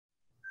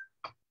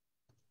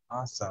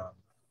Awesome.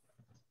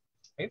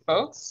 Hey,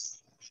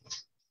 folks.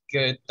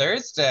 Good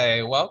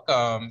Thursday.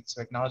 Welcome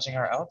to Acknowledging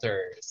Our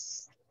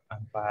Elders.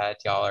 I'm glad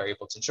y'all are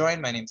able to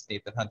join. My name's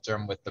Nathan Hunter.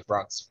 I'm with the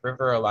Bronx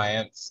River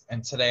Alliance,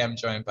 and today I'm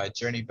joined by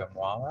Journey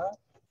Bimwala.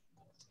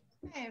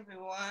 Hi,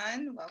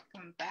 everyone.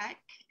 Welcome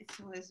back.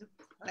 It's always a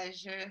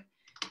pleasure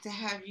to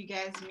have you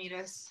guys meet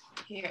us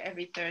here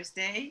every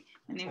Thursday.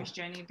 My name is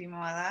Journey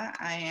Bimwala.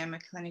 I am a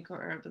clinical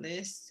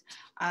herbalist,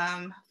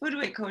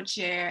 foodway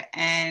co-chair,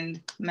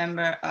 and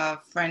member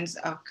of Friends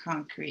of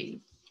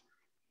Concrete.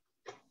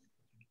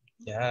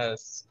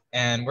 Yes,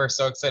 and we're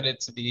so excited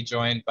to be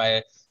joined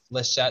by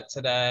Lashette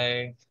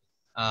today.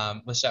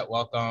 Lashette,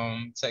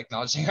 welcome to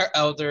Acknowledging Our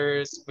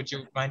Elders. Would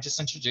you mind just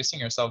introducing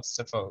yourselves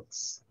to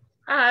folks?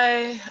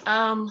 Hi,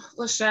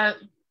 Lashette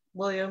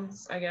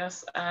Williams, I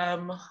guess.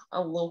 I'm a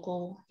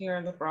local here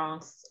in the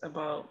Bronx,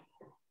 about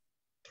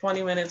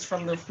 20 minutes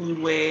from the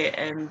foodway,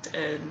 and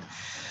an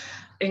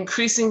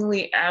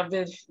increasingly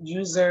avid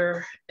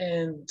user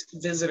and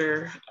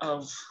visitor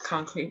of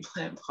Concrete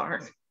Plant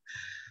Park.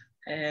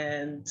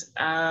 And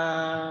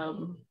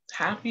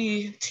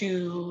happy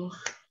to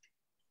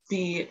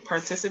be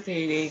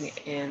participating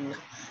in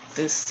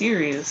this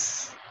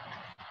series.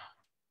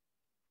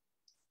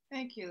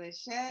 Thank you,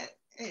 Lashette.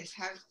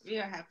 We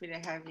are happy to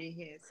have you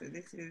here. So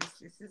this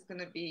is going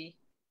to be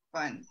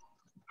fun.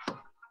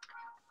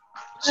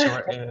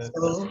 Sure is.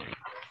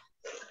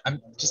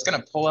 I'm just going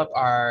to pull up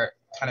our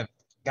kind of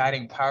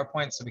guiding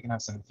PowerPoint so we can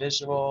have some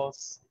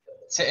visuals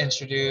to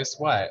introduce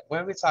what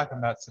are we talking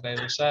about today,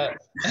 Lashette?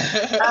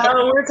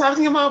 We're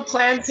talking about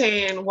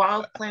plantain,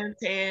 wild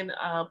plantain,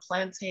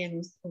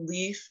 plantain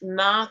leaf,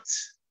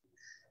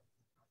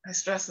 I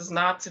stress is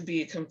not to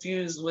be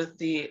confused with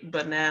the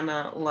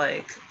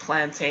banana-like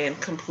plantain,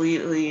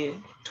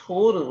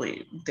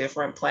 totally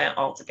different plant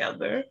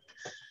altogether.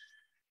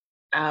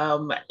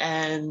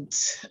 And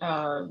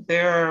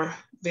there are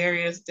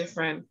various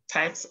different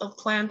types of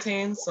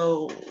plantain.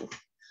 So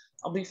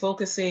I'll be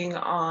focusing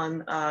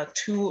on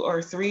 2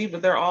 or 3,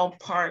 but they're all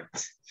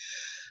part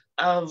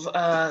of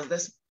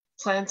this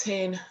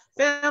plantain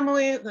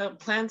family, the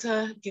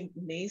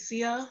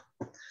Plantago.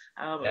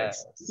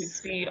 Yes. You can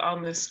see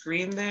on the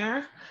screen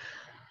there.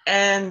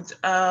 And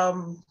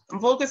I'm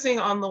focusing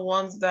on the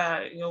ones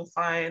that you'll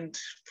find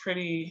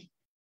pretty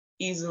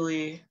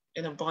easily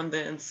in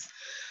abundance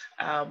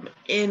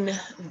in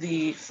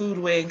the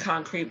Foodway and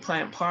Concrete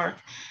Plant Park.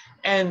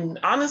 And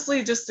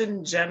honestly, just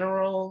in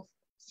general,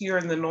 here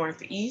in the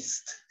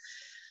Northeast,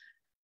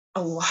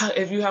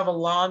 if you have a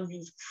lawn,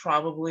 you've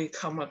probably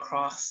come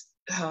across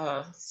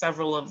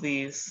several of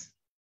these,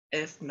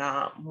 if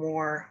not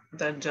more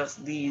than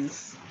just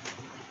these.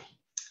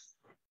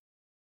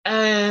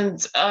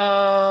 And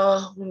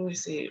what do we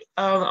see?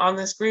 On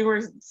the screen,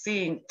 we're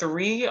seeing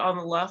 3 on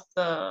the left,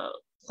 the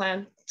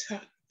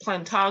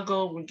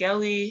Plantago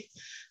regale,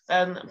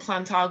 then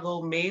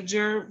Plantago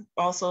major,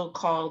 also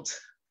called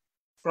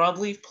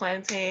broadleaf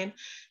plantain,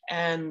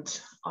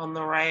 and on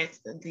the right,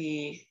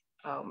 the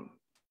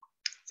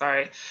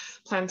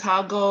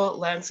Plantago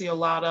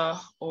lanceolata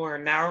or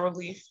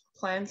narrowleaf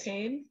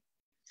plantain.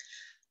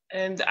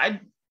 And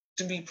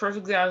to be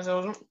perfectly honest,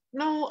 I don't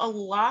know a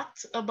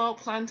lot about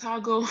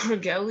Plantago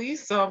regale,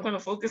 so I'm going to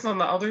focus on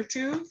the other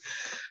 2.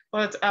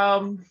 But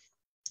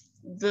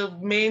the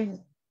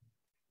main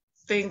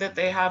thing that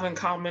they have in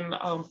common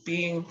of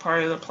being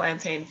part of the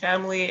plantain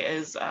family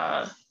is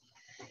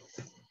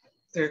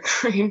they're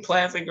green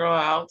plants that grow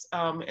out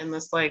in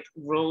this like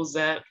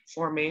rosette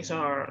formation,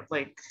 or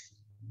like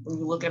when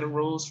you look at a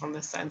rose from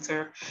the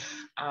center,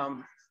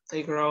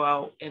 they grow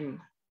out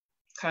in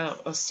kind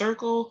of a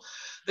circle.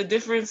 The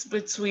difference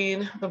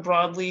between the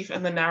broadleaf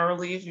and the narrow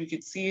leaf, you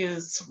could see,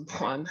 is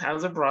one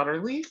has a broader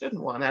leaf and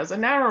one has a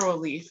narrower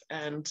leaf.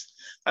 And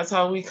that's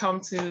how we come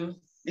to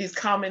these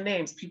common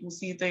names. People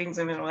see things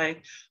and they're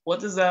like, what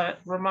does that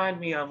remind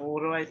me of? Or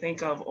what do I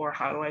think of? Or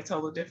how do I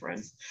tell the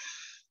difference?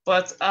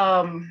 But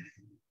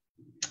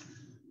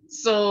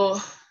so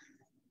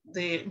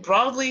the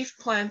broadleaf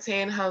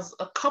plantain has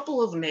a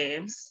couple of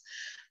names.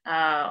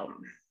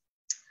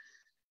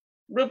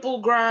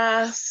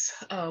 Ripplegrass,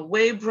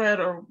 waybread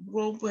or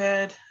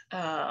rowbread,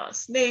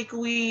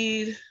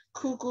 snakeweed,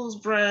 cuckoo's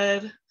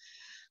bread.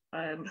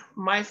 And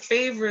my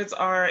favorites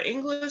are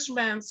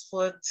Englishman's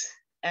foot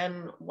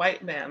and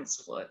white man's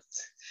foot.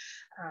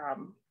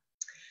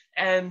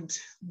 And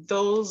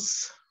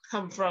those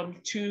come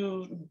from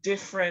 2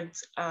 different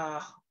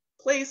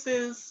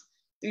places.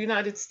 The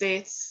United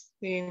States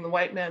being the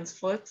white man's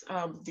foot,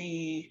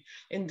 the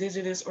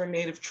indigenous or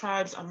native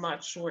tribes, I'm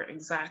not sure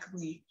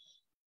exactly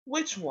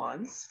which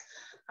ones,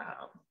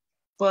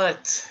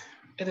 but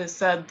it is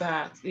said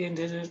that the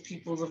indigenous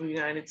peoples of the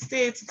United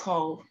States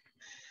call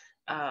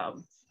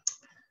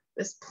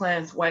this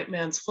plant white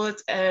man's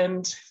foot,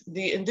 and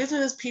the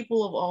indigenous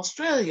people of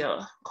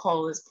Australia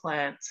call this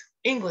plant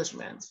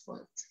Englishman's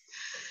foot.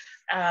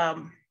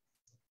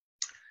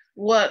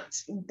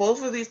 What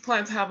both of these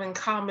plants have in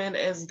common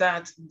is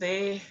that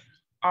they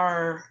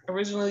are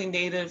originally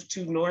native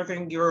to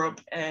Northern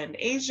Europe and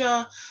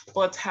Asia,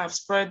 but have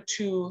spread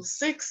to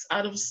 6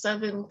 out of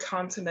 7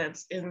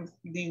 continents in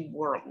the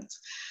world.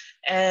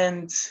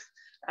 And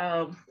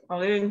I'll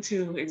get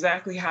into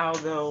exactly how,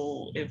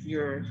 though, if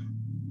you're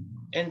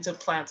into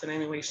plants in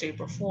any way, shape,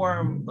 or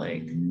form,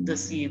 like the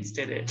seeds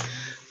did it.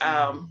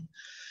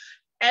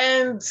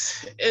 And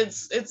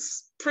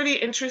it's pretty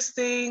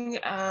interesting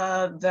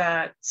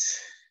that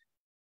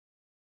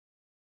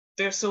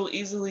they're so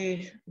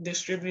easily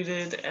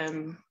distributed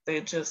and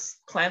they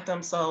just plant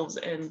themselves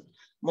in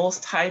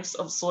most types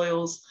of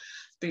soils,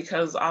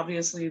 because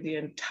obviously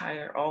the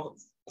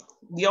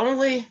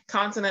only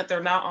continent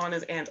they're not on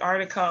is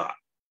Antarctica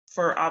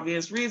for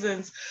obvious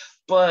reasons.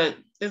 But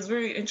it's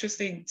very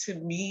interesting to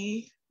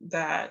me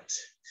that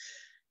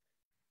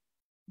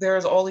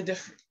there's all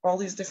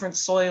these different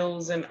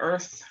soils and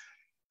earth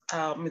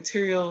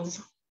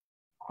materials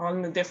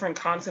on the different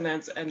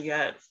continents, and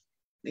yet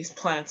these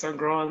plants are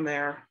growing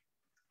there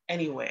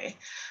anyway.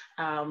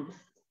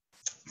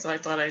 So I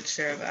thought I'd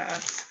share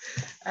that.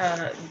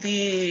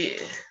 The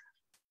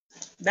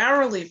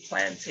Narrowleaf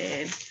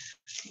Plantain,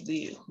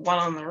 the one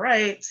on the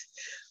right,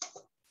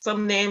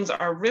 some names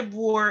are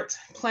ribwort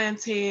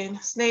plantain,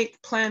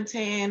 snake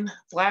plantain,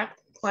 black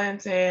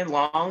plantain,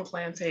 long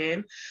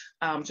plantain,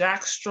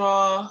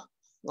 jackstraw,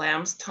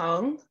 lamb's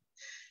tongue,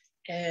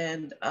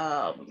 and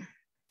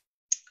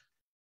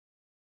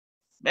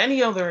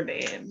many other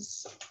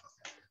names.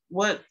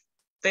 What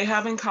they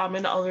have in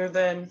common, other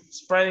than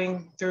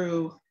spreading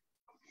through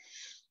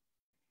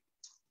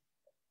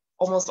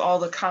almost all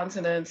the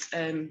continents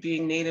and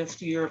being native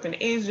to Europe and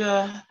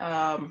Asia,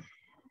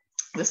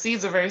 the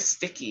seeds are very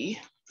sticky.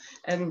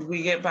 And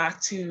we get back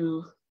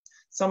to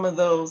some of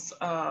those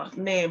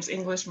names,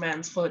 English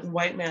man's foot and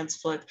white man's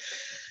foot,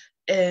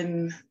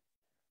 and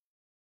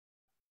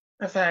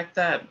the fact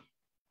that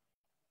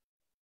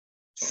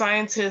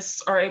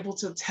scientists are able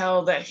to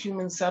tell that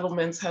human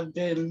settlements have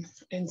been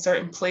in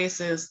certain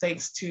places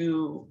thanks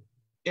to,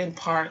 in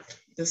part,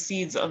 the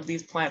seeds of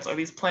these plants, or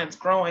these plants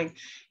growing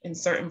in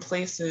certain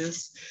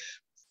places,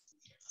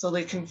 so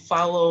they can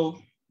follow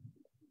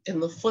in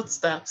the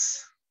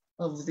footsteps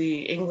of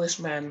the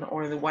Englishmen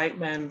or the white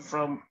men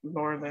from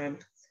Northern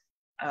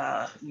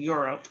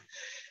Europe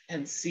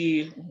and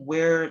see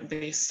where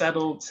they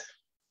settled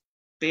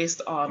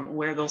based on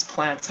where those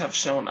plants have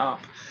shown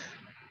up.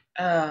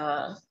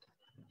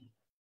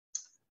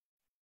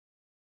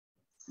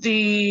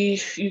 You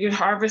can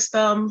harvest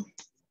them,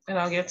 and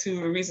I'll get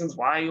to the reasons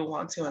why you'll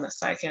want to in a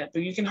second,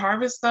 but you can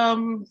harvest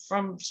them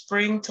from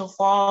spring till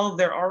fall.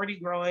 They're already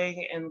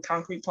growing in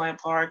Concrete Plant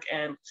Park,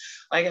 and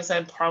like I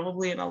said,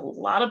 probably in a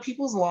lot of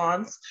people's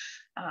lawns.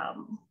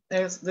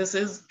 This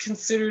is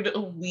considered a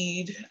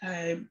weed.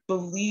 I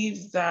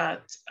believe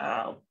that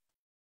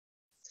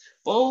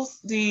both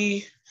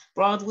the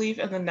broadleaf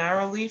and the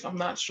narrowleaf, I'm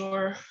not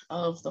sure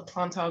of the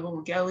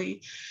Plantago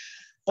Migueli,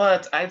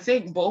 but I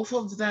think both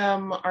of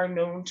them are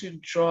known to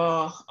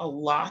draw a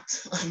lot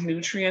of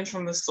nutrients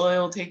from the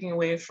soil, taking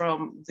away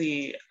from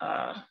the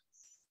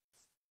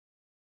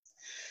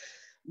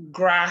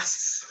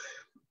grass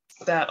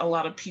that a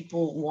lot of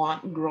people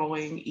want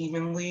growing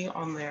evenly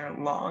on their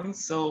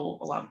lawns. So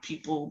a lot of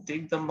people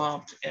dig them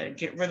up and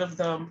get rid of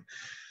them,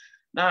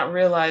 not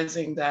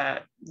realizing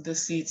that the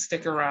seeds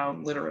stick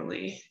around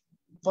literally.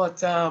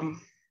 But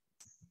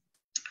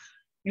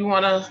you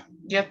want to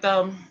get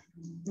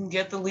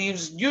the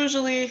leaves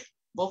usually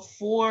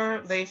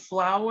before they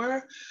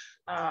flower.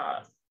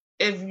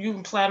 If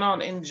you plan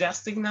on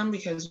ingesting them,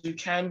 because you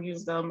can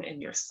use them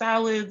in your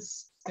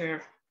salads,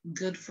 they're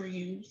good for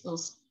you,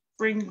 those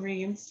spring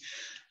greens,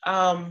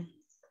 and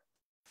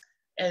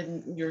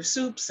your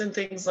soups and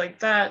things like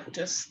that.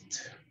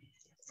 Just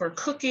for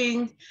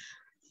cooking,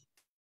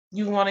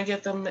 you want to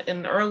get them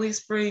in early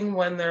spring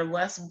when they're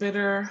less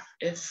bitter,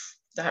 if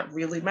that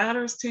really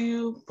matters to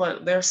you,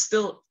 but they're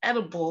still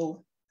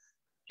edible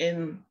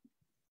in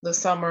the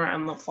summer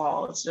and the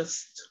fall. It's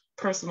just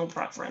personal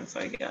preference,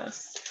 I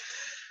guess.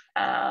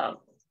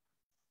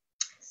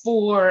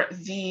 For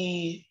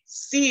the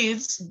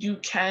seeds, you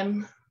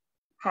can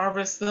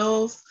harvest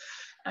those.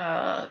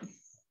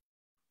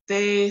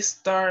 They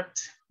start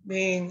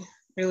being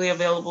really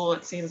available,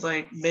 it seems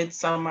like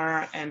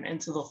midsummer and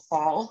into the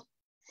fall.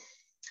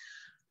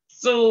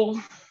 So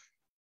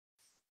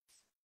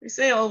we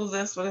say all of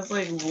this, but it's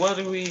like, what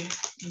are we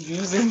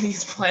using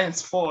these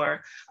plants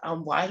for?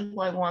 Why do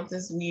I want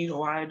this weed?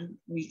 Why do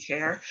we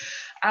care?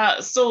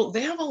 So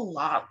they have a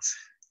lot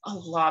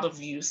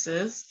of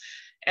uses.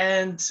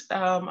 And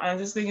I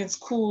just think it's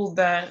cool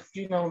that,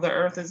 you know, the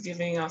earth is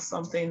giving us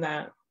something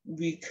that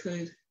we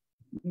could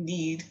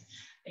need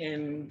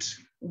in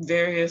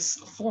various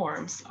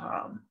forms.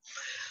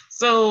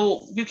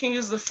 So you can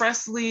use the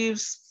fresh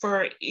leaves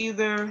for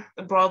either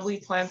the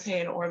broadleaf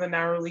plantain or the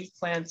narrowleaf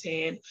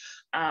plantain.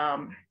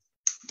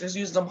 Just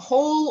use them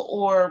whole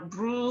or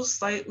bruised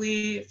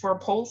slightly for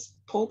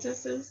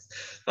poultices.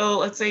 So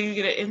let's say you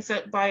get an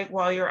insect bite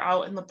while you're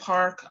out in the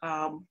park.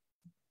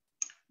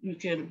 you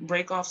can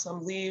break off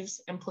some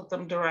leaves and put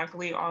them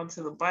directly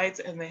onto the bites,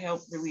 and they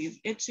help relieve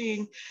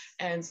itching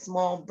and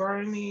small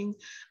burning.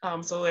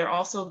 So they're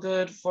also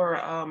good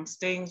for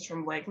stings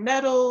from like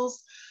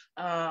nettles,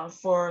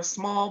 for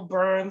small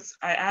burns.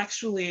 I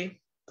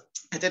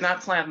did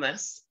not plan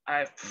this.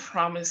 I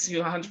promise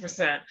you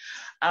 100%.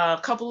 A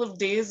couple of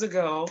days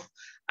ago,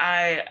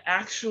 I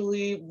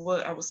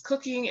was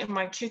cooking in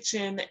my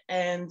kitchen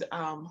and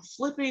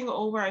flipping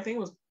over, I think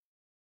it was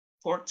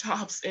pork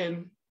chops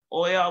in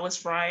oil I was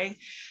frying,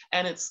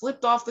 and it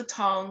slipped off the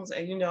tongs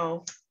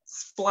and,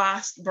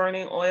 splashed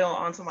burning oil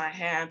onto my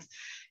hand.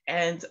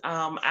 And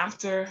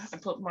after I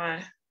put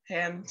my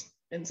hand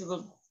into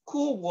the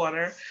cool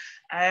water,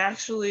 I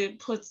actually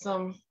put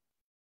some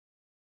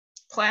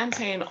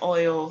plantain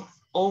oil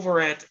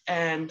over it,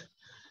 and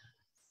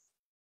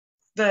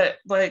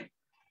I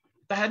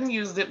hadn't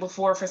used it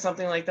before for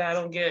something like that. I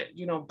don't get,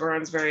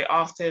 burns very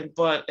often,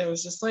 but it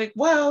was just like,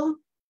 well,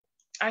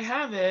 I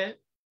have it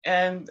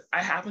and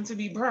I happen to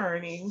be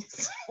burning.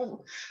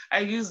 So I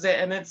used it,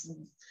 and it's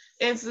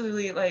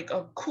instantly like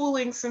a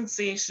cooling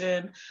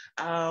sensation.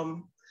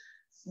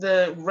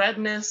 The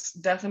redness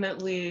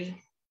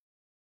definitely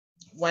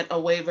went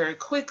away very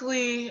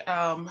quickly.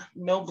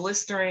 No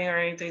blistering or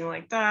anything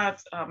like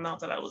that. Not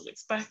that I was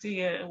expecting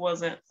it. It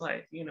wasn't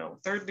like,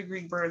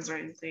 third-degree burns or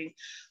anything,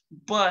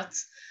 but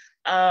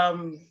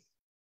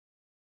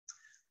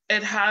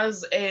it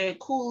has a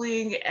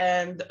cooling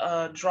and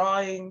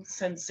drawing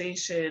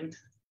sensation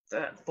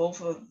that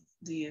both of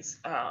these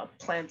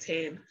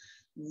plantain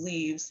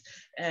leaves,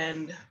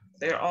 and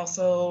they're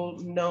also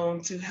known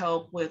to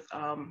help with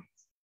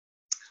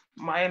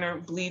minor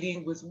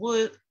bleeding with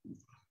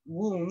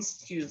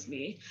wounds,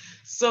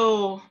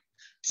 So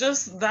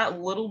just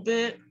that little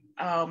bit,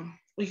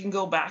 we can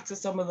go back to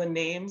some of the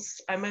names.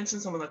 I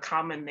mentioned some of the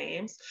common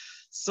names.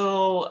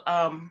 So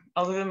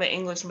other than the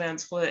English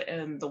man's foot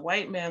and the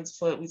white man's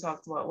foot, we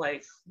talked about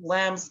like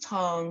lamb's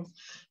tongue,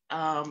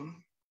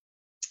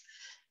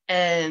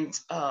 and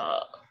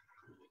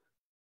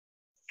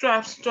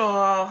strap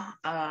straw,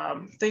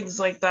 things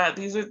like that.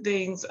 These are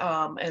things,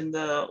 and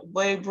the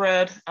lay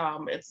bread.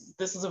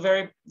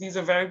 These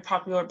are very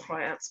popular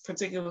plants,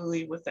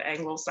 particularly with the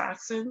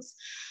Anglo-Saxons.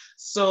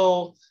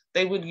 So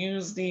they would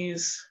use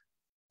these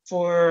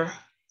for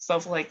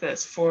stuff like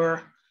this,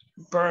 for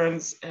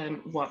burns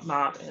and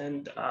whatnot.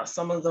 And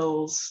some of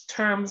those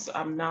terms,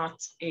 I'm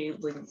not a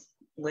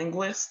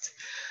linguist,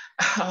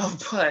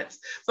 but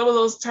some of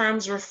those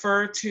terms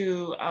refer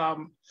to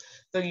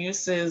the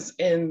uses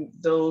in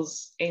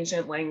those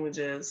ancient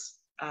languages.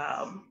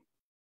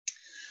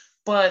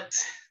 But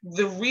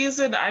the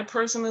reason I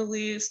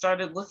personally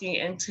started looking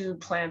into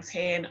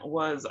plantain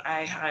was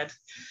I had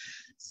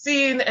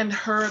seen and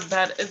heard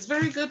that it's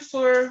very good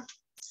for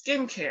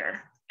skincare.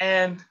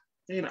 And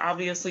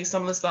obviously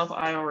some of the stuff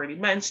I already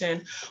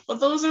mentioned, but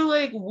those are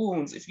like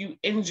wounds, if you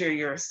injure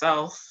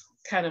yourself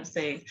kind of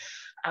thing.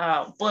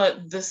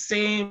 But the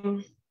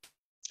same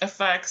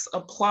effects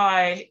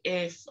apply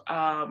if,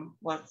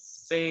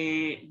 let's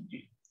say,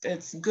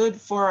 it's good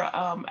for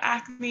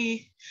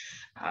acne,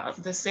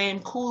 the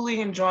same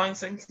cooling and drawing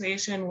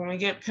sensation when we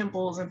get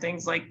pimples and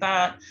things like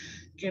that.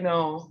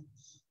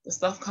 The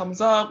stuff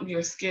comes up,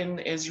 your skin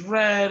is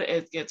red,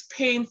 it gets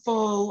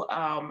painful,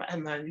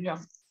 and then you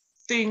have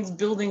things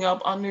building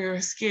up under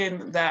your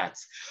skin that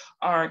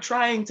are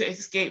trying to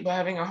escape but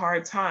having a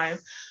hard time.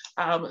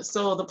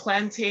 So the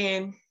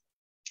plantain,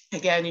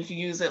 again, you can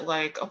use it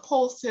like a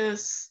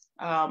poultice,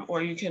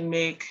 or you can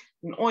make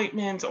an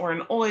ointment or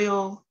an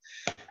oil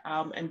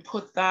and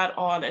put that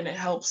on, and it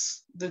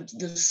helps the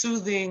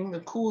soothing, the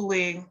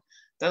cooling,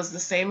 does the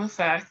same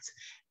effect,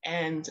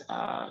 and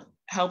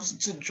helps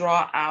to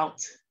draw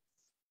out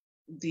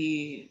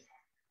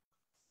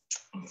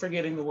I'm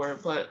forgetting the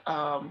word, but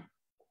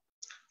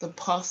the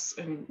pus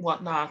and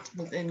whatnot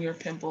within your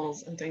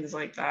pimples and things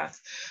like that.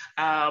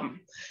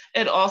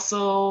 It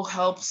also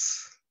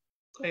helps,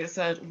 like I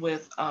said,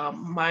 with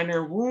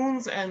minor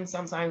wounds, and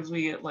sometimes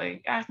we get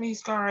like acne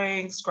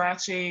scarring,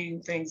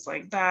 scratching, things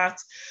like that.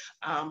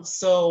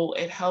 So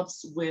it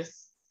helps with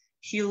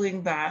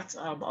healing that.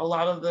 A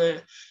lot of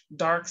the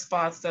dark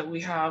spots that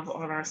we have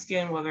on our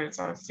skin, whether it's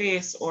our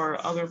face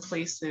or other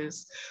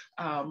places,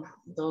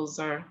 those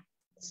are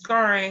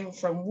scarring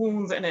from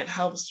wounds, and it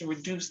helps to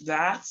reduce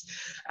that.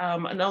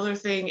 Another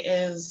thing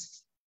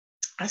is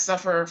I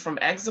suffer from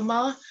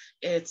eczema.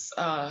 It's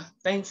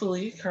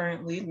thankfully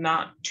currently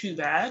not too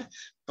bad,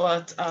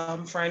 but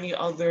for any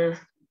other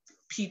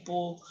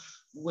people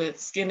with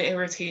skin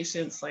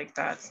irritations like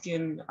that,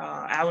 skin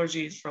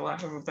allergies, for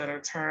lack of a better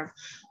term,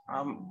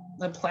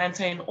 the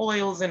plantain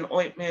oils and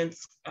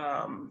ointments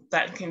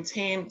that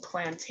contain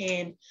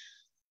plantain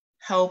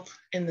help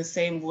in the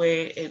same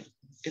way.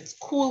 It's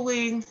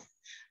cooling,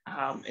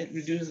 it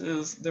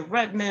reduces the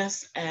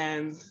redness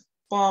and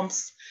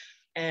bumps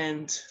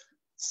and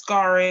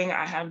scarring.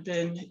 I have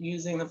been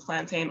using the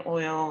plantain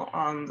oil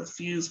on the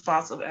few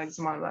spots of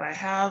eczema that I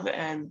have,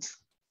 and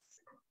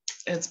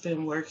it's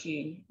been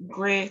working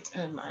great,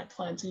 and I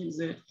plan to use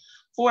it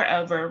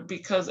forever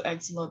because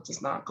eczema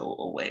does not go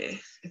away.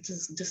 It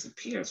just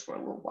disappears for a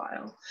little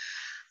while.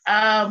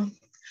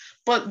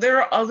 But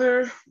there are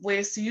other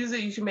ways to use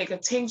it. You can make a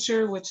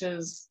tincture, which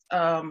is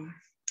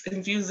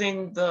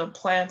infusing the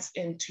plants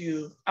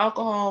into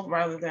alcohol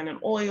rather than an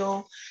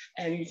oil.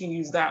 And you can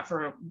use that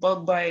for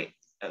bug bite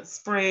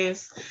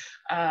sprays.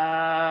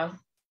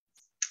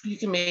 You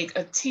can make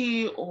a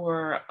tea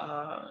or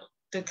a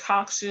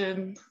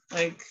decoction,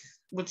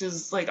 which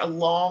is like a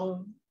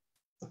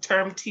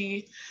long-term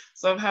tea.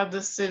 So I've had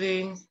this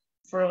sitting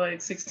for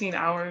like 16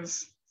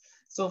 hours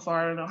so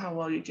far. I don't know how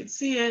well you can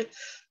see it,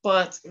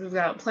 but we've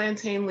got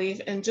plantain leaf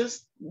and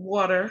just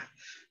water.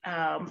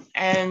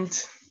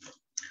 And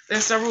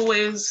there's several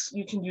ways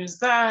you can use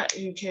that.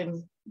 You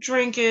can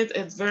drink it.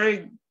 It's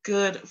very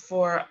good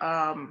for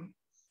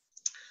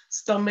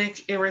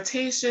stomach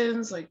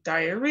irritations like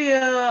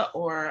diarrhea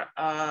or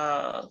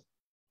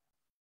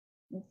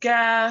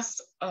gas.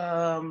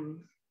 That's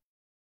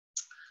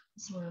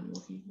what I'm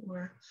looking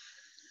for.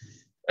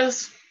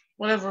 It's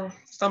whatever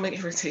stomach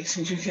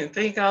irritation you can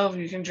think of.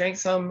 You can drink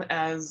some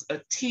as a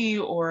tea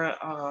or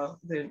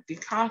the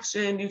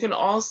decoction. You can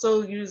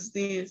also use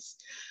these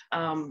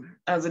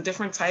as a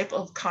different type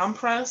of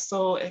compress.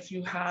 So if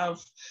you have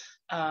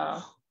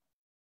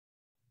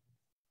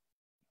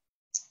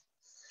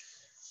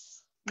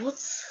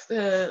what's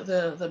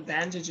the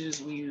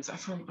bandages we use?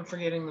 I'm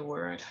forgetting the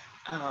word.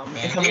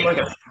 It comes like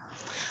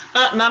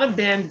not a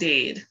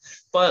band-aid,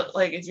 but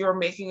like if you're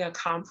making a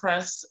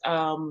compress,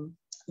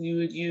 you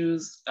would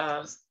use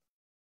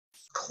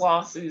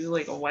cloth,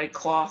 like a white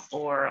cloth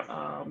or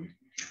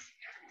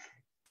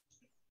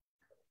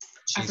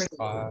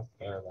cheesecloth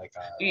or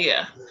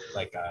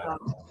like a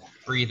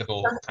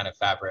breathable kind of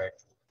fabric.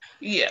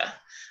 Yeah.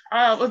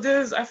 But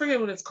I forget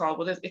what it's called,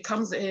 but it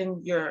comes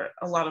in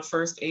a lot of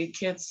first aid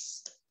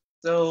kits.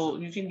 So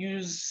you can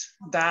use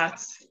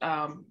that,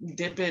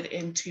 dip it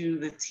into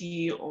the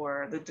tea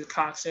or the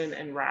decoction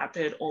and wrap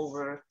it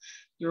over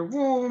your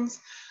wounds.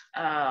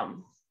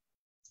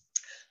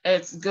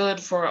 It's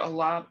good for a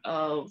lot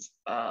of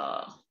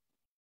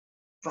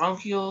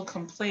bronchial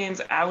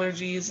complaints,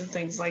 allergies, and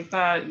things like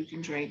that. You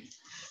can drink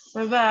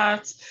for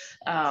that.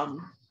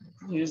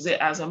 Use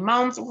it as a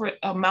mouth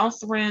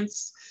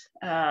rinse.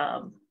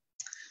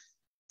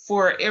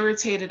 For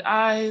irritated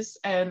eyes.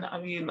 And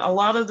I mean, a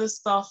lot of this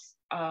stuff,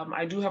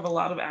 I do have a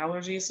lot of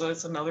allergies, so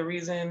it's another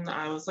reason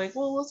I was like,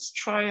 well, let's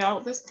try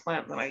out this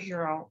plant that I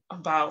hear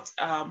about,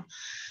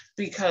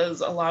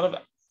 because a lot of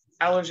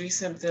allergy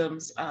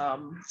symptoms,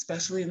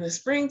 especially in the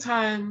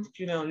springtime,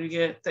 you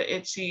get the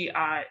itchy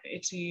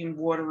and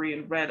watery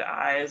and red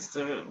eyes,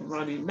 the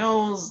runny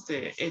nose,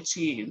 the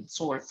itchy and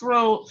sore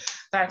throat,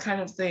 that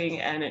kind of thing,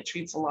 and it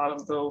treats a lot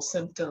of those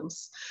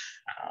symptoms.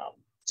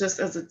 Just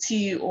as a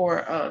tea or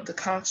a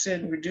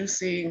decoction,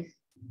 reducing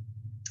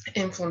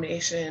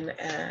inflammation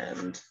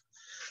and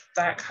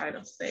that kind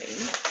of thing.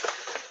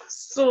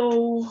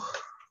 So,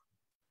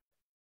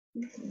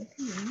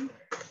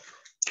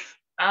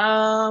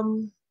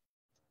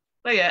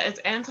 but yeah, it's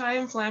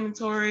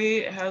anti-inflammatory.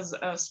 It has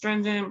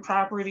astringent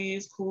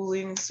properties,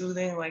 cooling,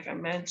 soothing, like I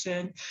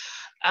mentioned.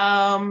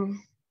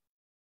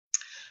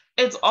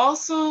 It's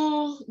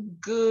also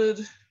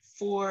good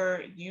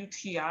for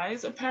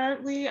UTIs,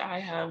 apparently. I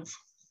have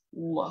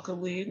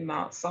luckily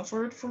not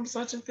suffered from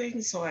such a thing,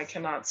 so I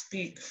cannot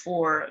speak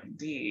for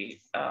the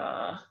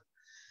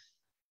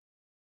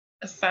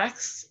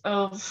effects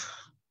of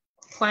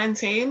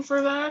plantain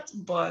for that,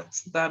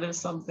 but that is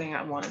something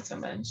I wanted to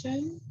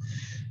mention.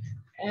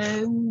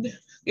 And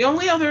the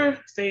only other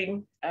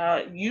thing,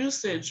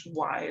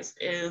 usage-wise,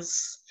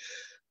 is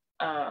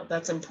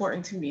that's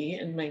important to me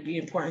and might be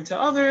important to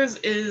others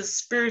is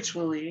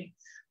spiritually.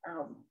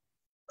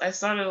 I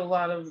started a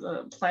lot of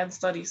the plant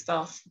study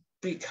stuff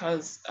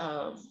because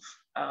of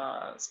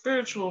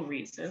spiritual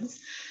reasons.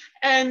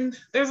 And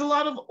there's a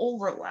lot of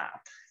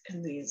overlap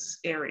in these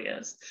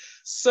areas.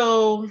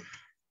 So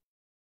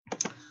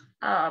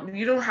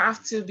you don't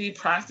have to be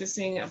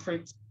practicing a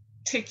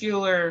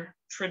particular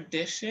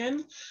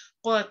tradition,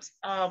 but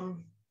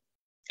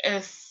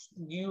if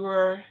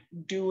you're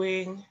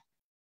doing,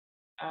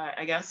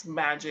 I guess,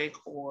 magic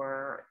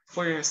or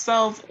for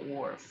yourself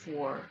or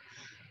for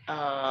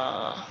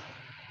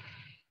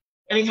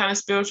any kind of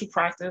spiritual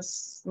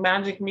practice,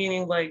 magic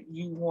meaning like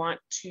you want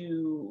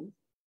to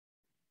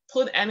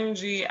put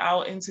energy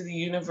out into the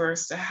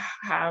universe to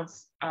have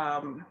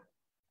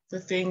the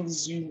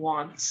things you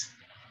want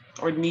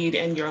or need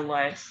in your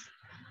life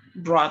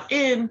brought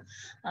in.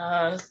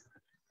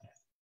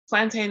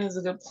 Plantain is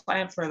a good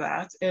plant for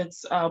that.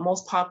 It's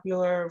most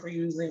popular for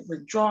using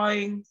with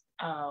drawing,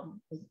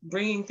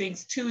 bringing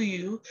things to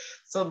you.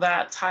 So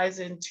that ties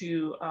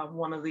into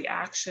one of the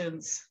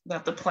actions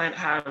that the plant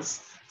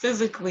has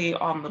physically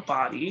on the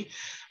body,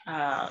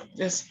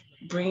 just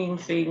bringing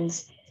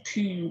things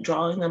to you,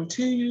 drawing them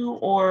to you,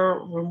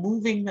 or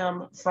removing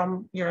them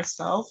from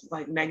yourself,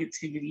 like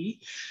negativity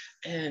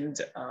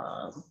and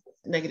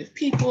negative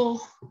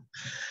people.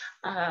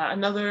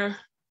 Another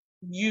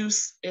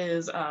use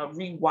is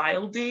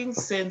rewilding,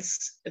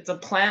 since it's a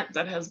plant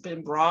that has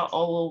been brought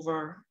all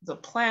over the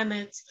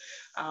planet.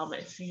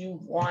 If you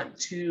want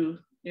to,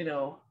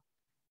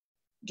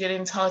 get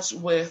in touch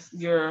with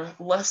your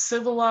less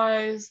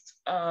civilized,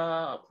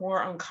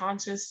 more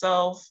unconscious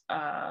self,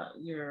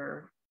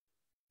 your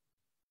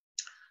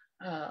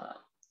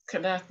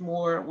connect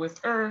more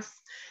with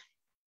Earth,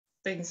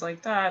 things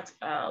like that.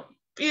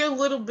 Be a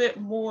little bit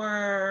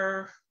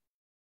more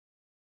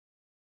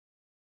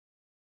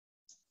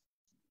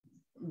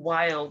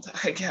wild,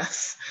 I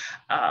guess.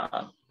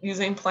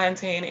 Using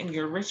plantain in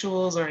your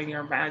rituals or in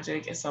your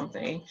magic is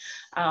something.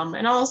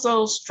 And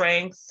also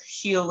strength,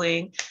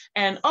 healing,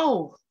 and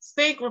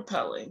snake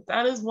repelling.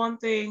 That is one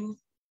thing,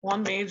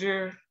 one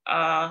major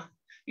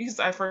use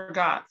I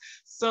forgot.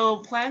 So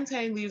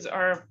plantain leaves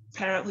are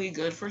apparently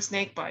good for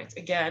snake bites.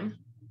 Again,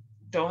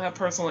 don't have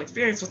personal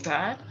experience with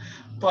that,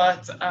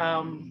 but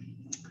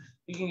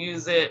you can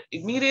use it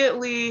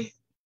immediately,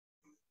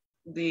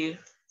 the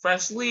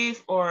fresh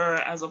leaf, or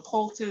as a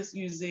poultice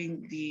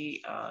using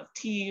the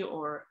tea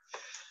or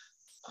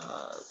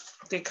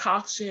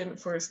decoction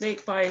for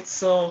snake bites.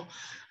 So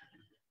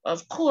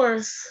of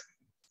course,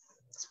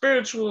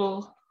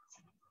 spiritual,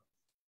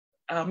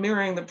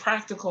 mirroring the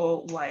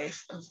practical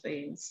life of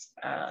things,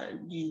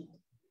 you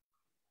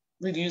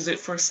would use it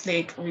for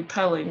snake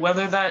repelling,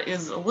 whether that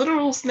is a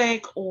literal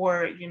snake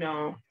or,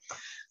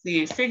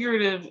 the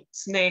figurative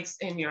snakes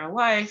in your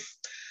life.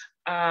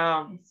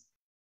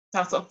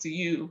 That's up to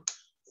you.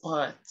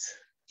 But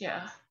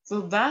yeah, so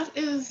that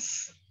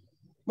is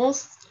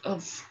most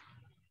of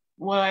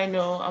what I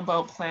know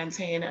about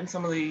plantain and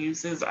some of the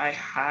uses I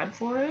had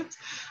for it.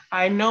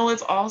 I know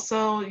it's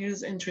also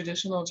used in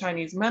traditional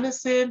Chinese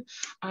medicine.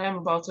 I am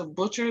about to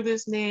butcher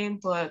this name,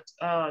 but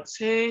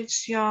Che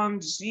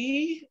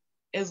Xiangji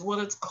is what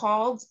it's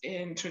called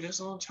in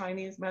traditional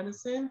Chinese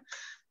medicine.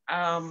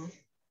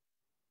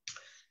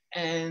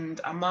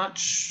 And I'm not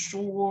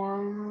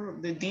sure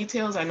the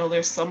details. I know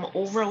there's some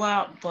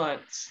overlap,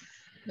 but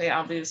they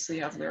obviously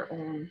have their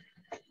own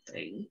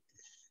thing.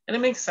 And it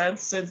makes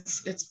sense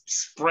since it's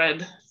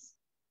spread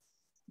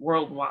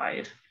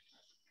worldwide.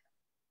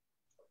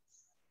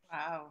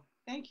 Wow,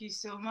 thank you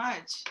so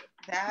much.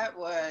 That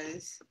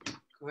was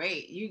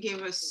great. You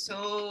gave us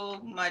so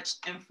much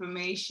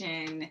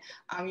information.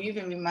 You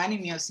even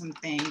reminded me of some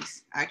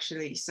things,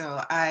 actually.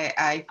 So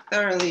I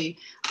thoroughly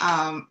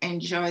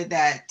enjoyed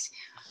that.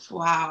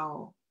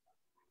 Wow.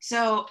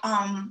 So,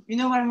 you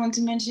know what I want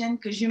to mention?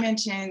 Because you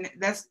mentioned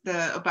that's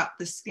about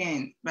the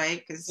skin,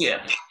 right? Because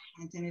yeah,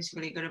 Plantain is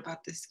really good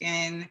about the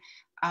skin.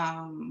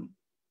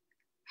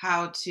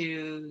 How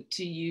to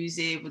use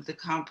it with the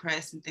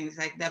compress and things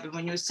like that. But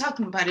when you was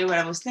talking about it, what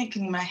I was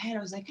thinking in my head,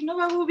 I was like, you know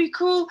what would be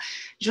cool?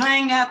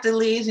 Drying out the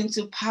leaves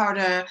into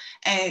powder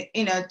and,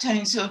 turn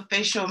into a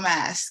facial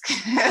mask.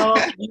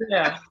 Oh,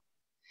 yeah.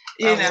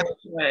 Yeah,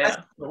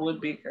 that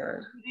would be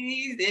good.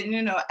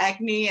 And,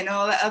 acne and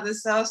all that other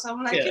stuff. So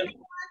I'm like, yeah.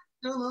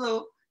 Do a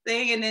little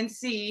thing and then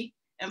see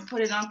and put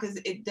it on, because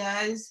it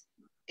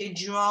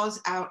draws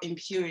out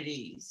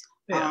impurities.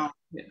 Yeah.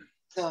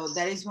 So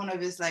that is one of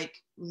his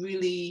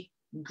really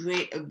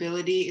great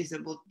ability, is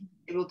able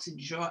to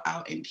draw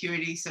out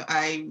impurities. So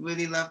I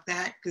really love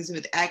that, because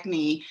with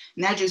acne,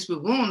 not just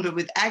with wound, but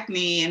with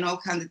acne and all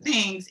kinds of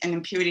things and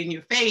impurity in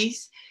your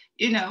face,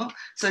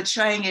 so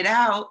trying it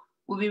out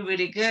will be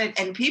really good.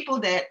 And people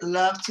that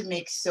love to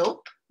make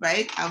soap,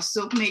 right? Our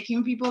soap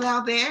making people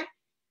out there,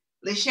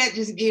 Lashette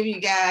just gave you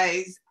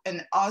guys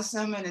an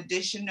awesome and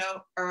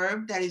additional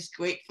herb that is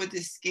great for the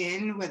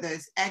skin, whether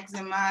it's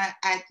eczema,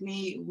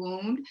 acne,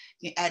 wound.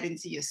 You add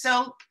into your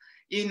soap,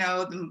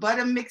 the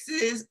butter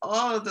mixes,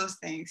 all of those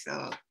things.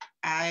 So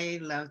I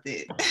loved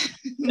it.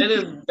 It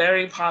is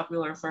very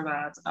popular for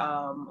that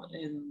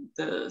in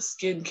the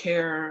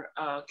skincare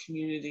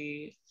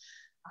community.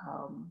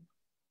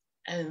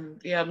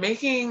 And yeah,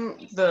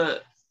 making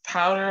the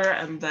powder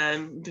and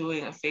then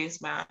doing a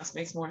face mask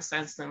makes more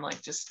sense than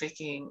just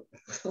sticking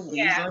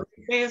leaves on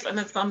your face, and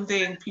it's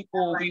something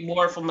people will be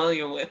more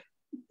familiar with.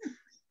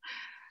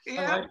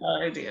 I like that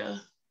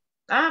idea.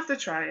 I have to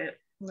try it.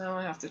 No,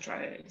 I have to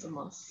try it. It's a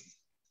must.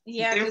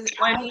 Yeah, because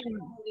I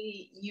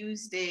really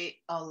used it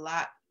a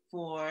lot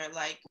for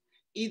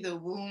either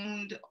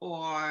wound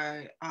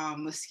or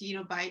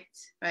mosquito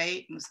bites,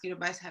 right? Mosquito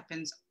bites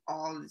happens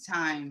all the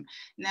time.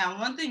 Now,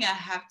 one thing I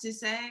have to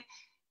say,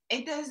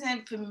 it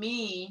doesn't, for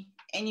me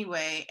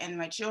anyway, and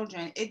my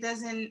children, it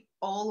doesn't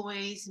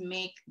always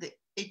make the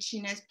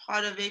itchiness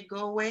part of it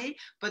go away,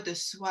 but the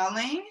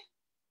swelling,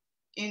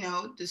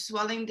 the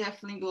swelling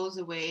definitely goes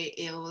away.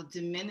 It will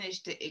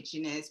diminish the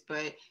itchiness,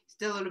 but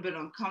still a little bit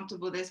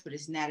uncomfortableness, but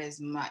it's not as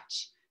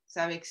much.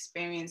 So I've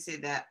experienced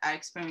it that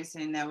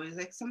and that was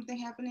something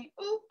happening.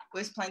 Oh,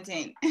 where's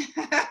plantain?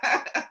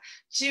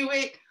 Chew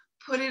it,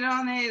 put it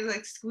on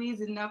it, squeeze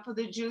enough of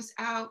the juice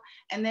out.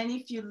 And then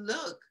if you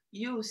look,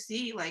 you'll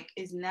see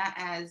it's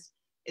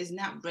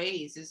not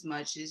raised as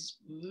much. It's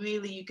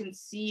really, you can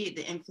see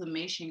the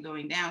inflammation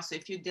going down. So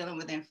if you're dealing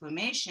with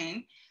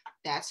inflammation,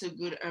 that's a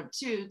good herb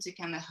too, to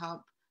kind of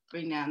help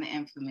bring down the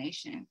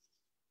inflammation.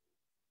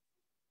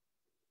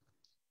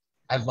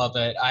 I love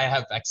it. I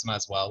have eczema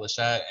as well,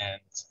 Lashette,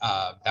 and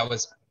that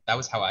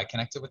was how I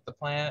connected with the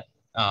plant.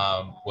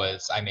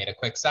 Was I made a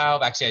quick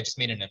salve. Actually, I just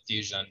made an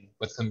infusion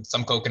with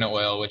some coconut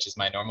oil, which is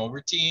my normal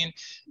routine,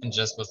 and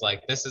just was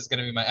like, this is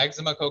gonna be my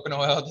eczema coconut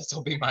oil. This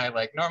will be my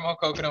like normal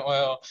coconut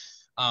oil.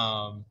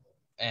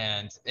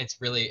 And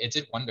it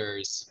did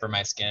wonders for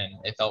my skin.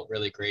 It felt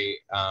really great.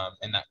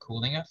 And that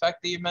cooling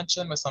effect that you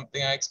mentioned was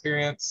something I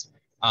experienced.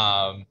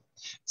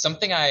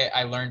 Something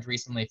I learned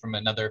recently from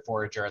another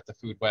forager at the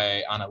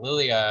Foodway, Ana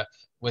Lilia,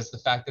 was the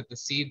fact that the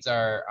seeds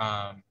are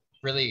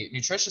really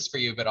nutritious for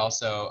you, but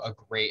also a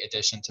great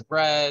addition to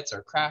breads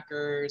or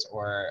crackers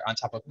or on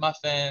top of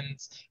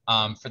muffins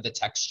for the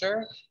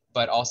texture,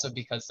 but also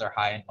because they're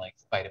high in like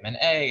vitamin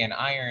A and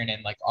iron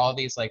and like all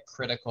these like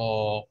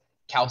critical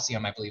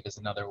calcium, I believe is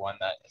another one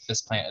that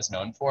this plant is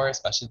known for,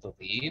 especially the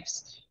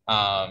leaves.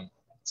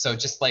 So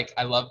just like,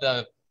 I love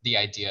the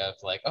idea of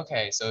like,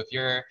 okay, so if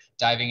you're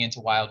diving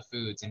into wild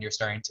foods and you're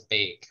starting to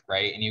bake,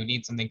 right, and you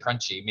need something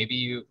crunchy, maybe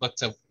you look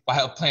to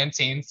wild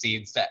plantain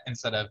seeds that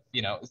instead of,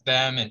 you know,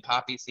 them and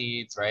poppy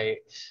seeds, right?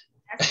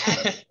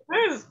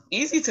 It's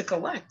easy to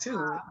collect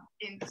too.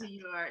 Into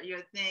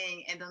your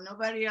thing, and then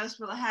nobody else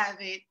will have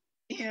it.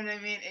 You know what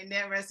I mean? And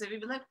their recipe,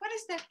 be like, what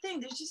is that thing?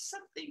 There's just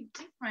something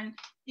different.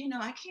 You know,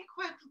 I can't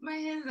quite put my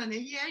hands on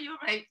it. Yeah, you're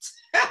right.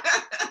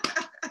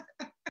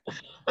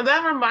 But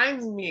that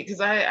reminds me, because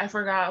I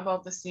forgot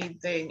about the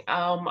seed thing.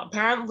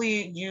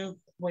 Apparently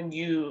when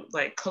you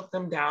like cook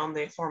them down,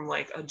 they form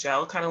like a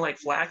gel, kind of like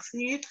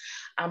flaxseed.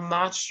 I'm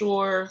not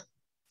sure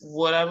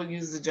what I would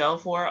use the gel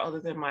for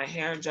other than my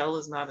hair. Gel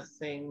is not a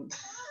thing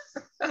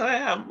I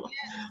have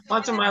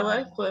much in my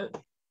life, but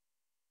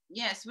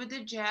yes, with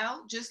the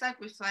gel, just like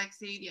with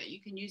flaxseed, yeah, you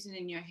can use it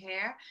in your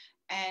hair.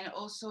 And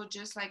also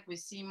just like with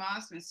sea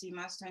moss, when sea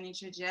moss turn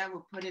into gel,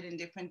 we'll put it in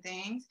different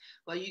things.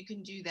 Well, you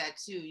can do that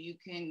too. You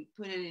can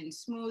put it in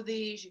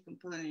smoothies, you can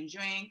put it in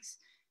drinks.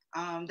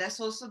 That's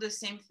also the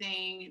same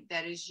thing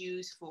that is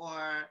used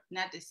for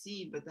not the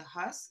seed, but the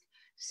husk,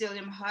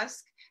 psyllium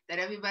husk, that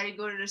everybody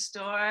go to the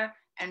store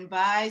and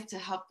buy to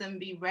help them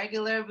be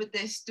regular with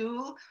their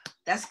stool.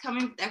 That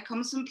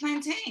comes from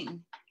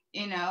plantain.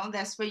 You know,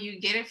 that's where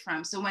you get it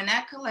from. So when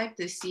I collect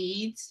the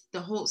seeds,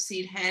 the whole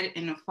seed head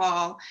in the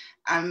fall,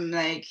 I'm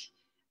like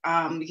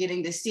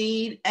getting the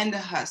seed and the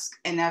husk,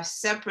 and I've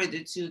separated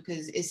the two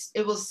because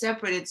it will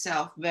separate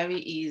itself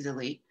very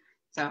easily.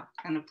 So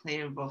kind of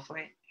play it both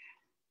ways.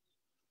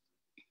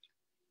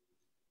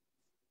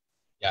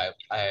 Yeah,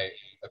 I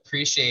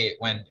appreciate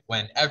when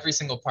every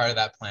single part of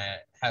that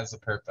plant has a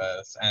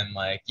purpose, and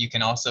like you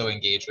can also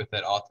engage with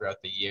it all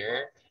throughout the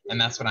year. And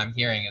that's what I'm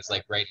hearing is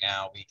like right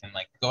now we can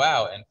like go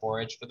out and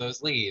forage for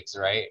those leaves,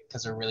 right?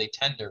 Because they're really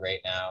tender right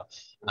now.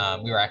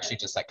 We were actually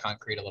just at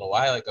Concrete a little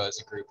while ago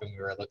as a group, and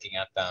we were looking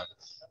at them.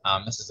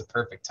 This is a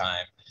perfect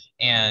time.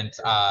 And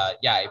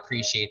yeah, I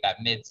appreciate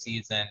that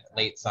mid-season,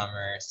 late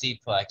summer seed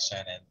collection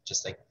and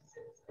just like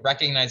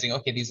recognizing,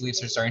 okay, these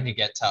leaves are starting to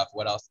get tough.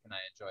 What else can I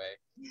enjoy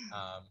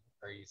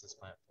or use this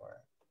plant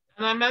for?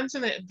 and I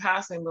mentioned it in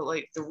passing, but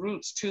like the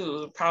roots too,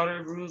 the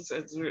powdered roots,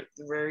 it's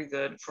very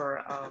good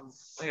for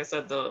like I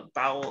said, the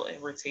bowel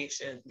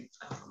irritation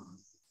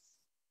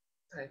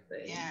type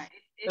thing. Yeah,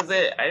 Because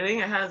I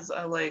think it has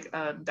like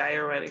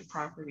diuretic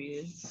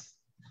properties.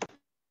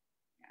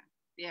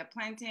 Yeah,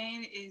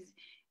 plantain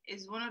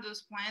is one of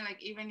those plants,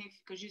 like even if,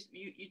 because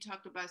you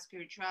talked about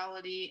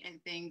spirituality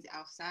and things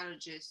outside of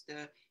just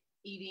the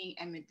eating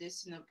and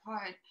medicinal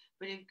part,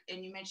 but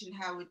and you mentioned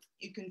how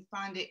you can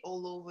find it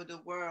all over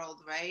the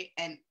world, right?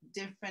 And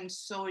different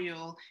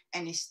soil,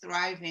 and it's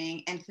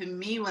thriving. And for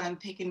me, what I'm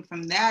picking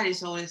from that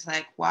is always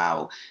like,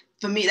 wow.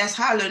 For me, that's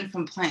how I learn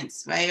from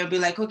plants, right? I'll be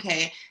like,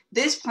 okay,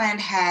 this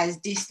plant has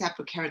this type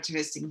of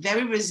characteristic,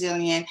 very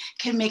resilient,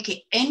 can make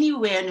it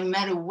anywhere, no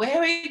matter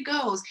where it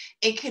goes,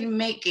 it can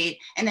make it.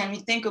 And then we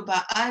think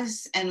about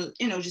us and,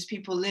 you know, just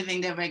people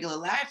living their regular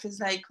life. It's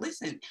like,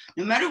 listen,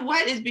 no matter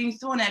what is being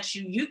thrown at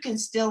you, you can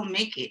still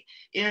make it.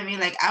 You know what I mean?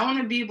 Like, I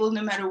want to be able,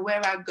 no matter where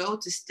I go,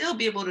 to still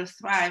be able to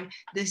thrive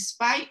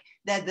despite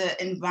that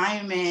the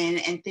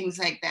environment and things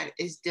like that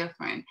is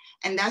different.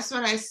 And that's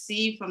what I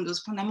see from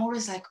those plants. I'm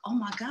always like, oh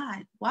my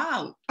God,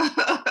 wow.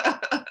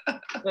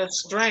 The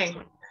strength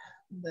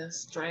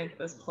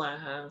this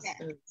plant has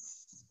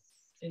is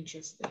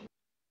interesting.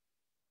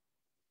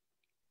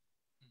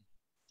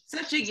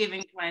 Such a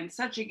giving plant,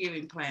 such a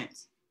giving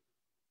plant.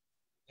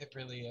 It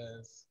really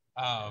is.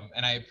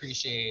 And I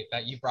appreciate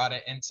that you brought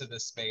it into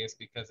this space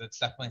because it's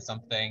definitely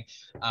something,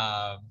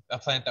 a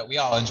plant that we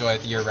all enjoy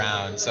year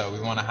round. So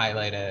we want to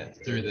highlight it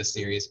through this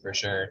series for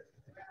sure.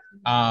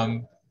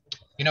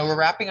 You know, we're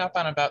wrapping up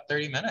on about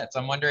 30 minutes.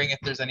 I'm wondering if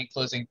there's any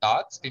closing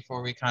thoughts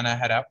before we kind of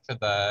head out for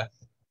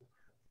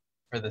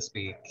the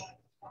speak.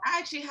 I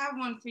actually have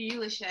one for you,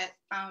 Lashette.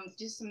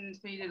 Just something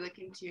for you to look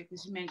into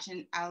because you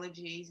mentioned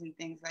allergies and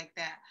things like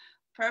that.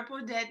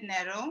 Purple dead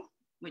nettle,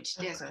 which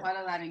there's quite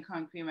a lot in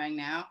Concrete right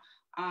now.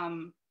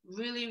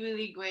 Really,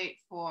 really great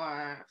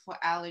for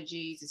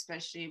allergies,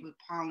 especially with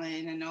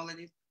pollen and all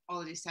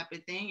of this type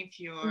of thing. If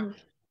you're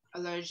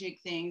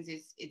allergic things,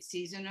 it's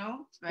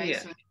seasonal, right? Yeah.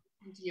 So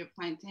into your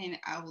plantain,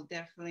 I will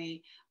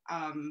definitely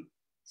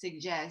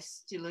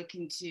suggest to look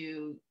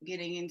into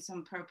getting in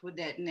some purple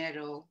dead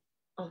nettle.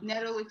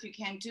 Nettle if you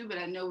can too, but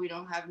I know we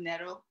don't have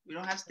nettle. We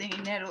don't have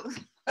stinging nettles.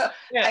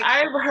 Yeah,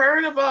 I've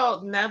heard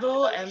about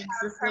nettle and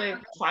just like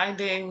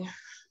finding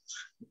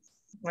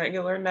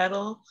regular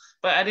nettle,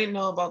 but I didn't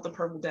know about the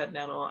purple dead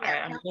nettle.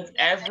 Yeah, I'm just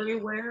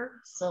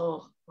everywhere,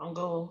 so I'll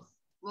go.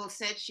 We'll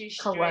set you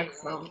straight. Collect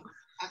some.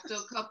 After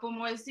a couple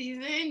more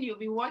seasons, you'll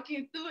be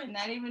walking through and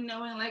not even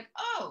knowing, like,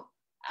 oh,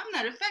 I'm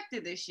not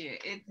affected this year.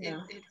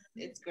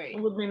 It's great. It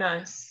would be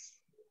nice.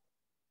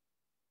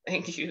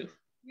 Thank you.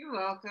 You're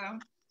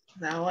welcome.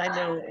 Now I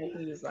know I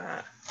can use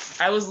that.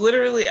 I was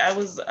there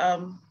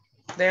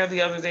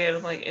the other day and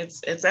I'm like,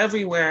 it's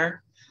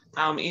everywhere.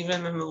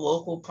 Even in the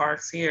local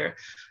parks here.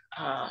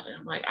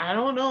 I'm like, I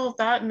don't know if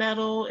that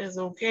nettle is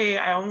okay.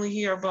 I only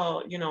hear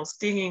about,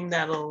 stinging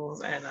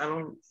nettles, and I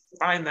don't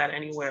find that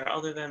anywhere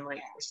other than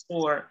like the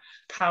store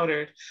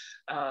powdered.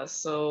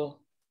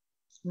 So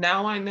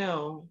now I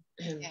know,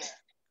 and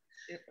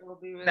it will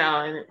be really now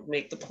I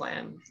make the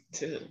plan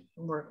to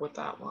work with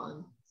that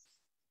one.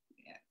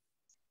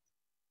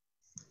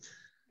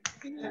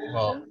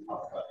 Well,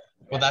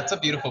 that's a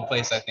beautiful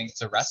place, I think,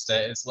 to rest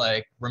it. It's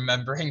like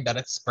remembering that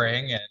it's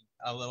spring, and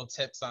a little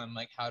tips on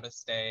like how to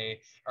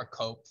stay or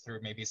cope through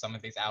maybe some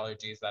of these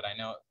allergies that I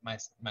know my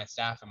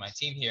staff and my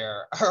team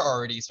here are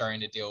already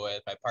starting to deal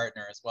with, my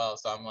partner as well.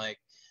 So I'm like,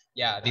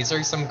 yeah, these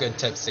are some good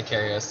tips to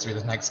carry us through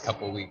the next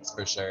couple of weeks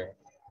for sure.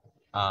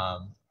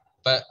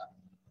 But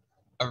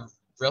a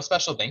real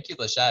special thank you,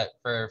 Lashette,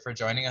 for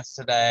joining us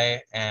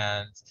today,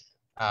 and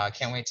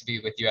can't wait to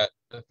be with you at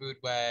the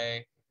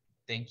Foodway.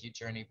 Thank you,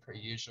 Journey, per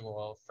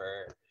usual,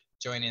 for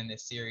joining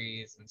this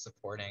series and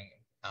supporting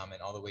in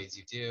all the ways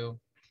you do.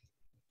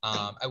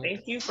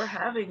 Thank you for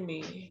having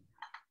me.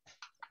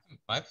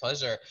 My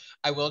pleasure.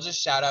 I will just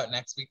shout out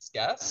next week's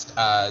guest.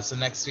 So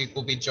next week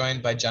we'll be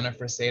joined by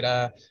Jennifer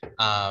Seda,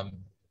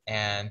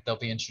 and they'll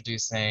be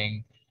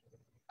introducing,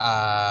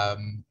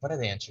 what are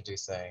they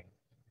introducing?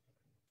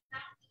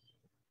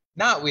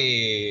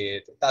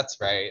 Knotweed. That's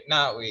right,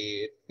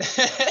 knotweed.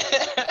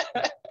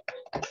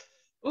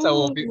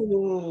 So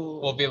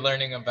we'll be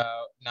learning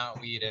about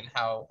knotweed and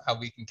how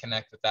we can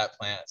connect with that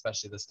plant,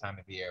 especially this time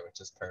of the year,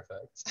 which is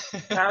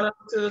perfect. Shout out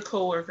to the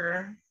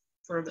coworker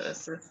for the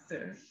assist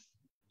there.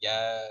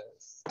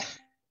 Yes.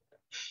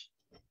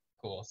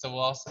 Cool. So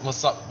we'll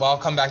all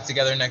come back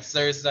together next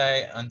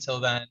Thursday. Until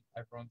then,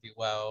 everyone be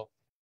well,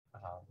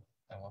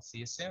 and we'll see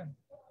you soon.